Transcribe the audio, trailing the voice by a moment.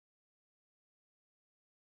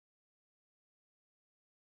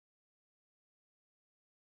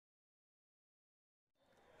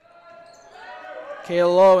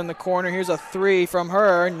Kayla Lowe in the corner. Here's a three from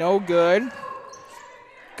her. No good.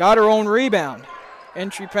 Got her own rebound.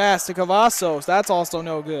 Entry pass to Cavazos. That's also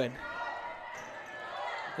no good.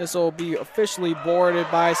 This will be officially boarded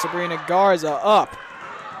by Sabrina Garza. Up.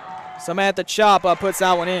 Samantha Chapa puts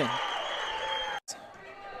that one in.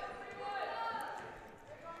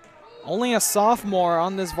 Only a sophomore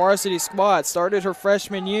on this varsity squad. Started her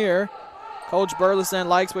freshman year. Coach Burleson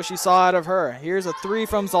likes what she saw out of her. Here's a three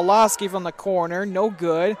from Zalowski from the corner. No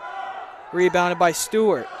good. Rebounded by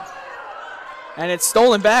Stewart. And it's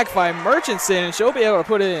stolen back by Murchison, and she'll be able to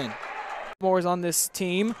put it in. Moore's on this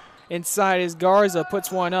team. Inside is Garza. Puts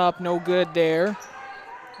one up. No good there.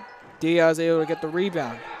 Diaz able to get the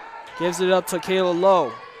rebound. Gives it up to Kayla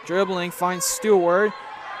Lowe. Dribbling. Finds Stewart.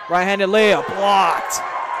 Right-handed layup. Blocked.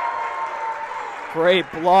 Great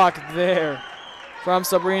block there from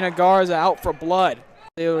Sabrina Garza. Out for blood.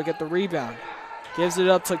 Able to get the rebound. Gives it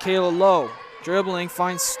up to Kayla Lowe. Dribbling.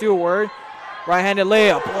 Finds Stewart. Right-handed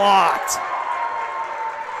layup. Blocked.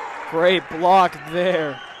 Great block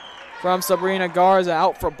there from Sabrina Garza.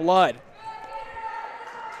 Out for blood.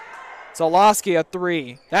 Zalowski a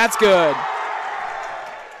three. That's good.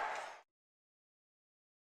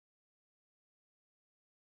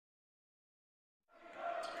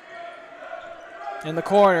 In the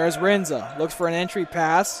corner is Rinza. Looks for an entry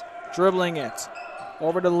pass. Dribbling it.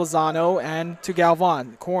 Over to Lozano and to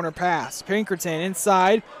Galvan. Corner pass. Pinkerton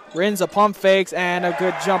inside. Rinza pump fakes and a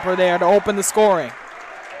good jumper there to open the scoring.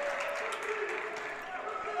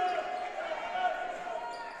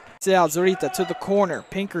 Out Zurita to the corner.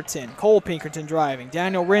 Pinkerton. Cole Pinkerton driving.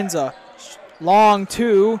 Daniel Rinza. Long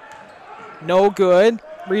two. No good.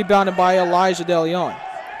 Rebounded by Elijah De Leon.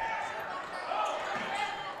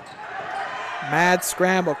 Mad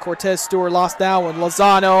scramble. Cortez Stewart lost that one.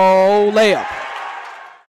 Lozano layup.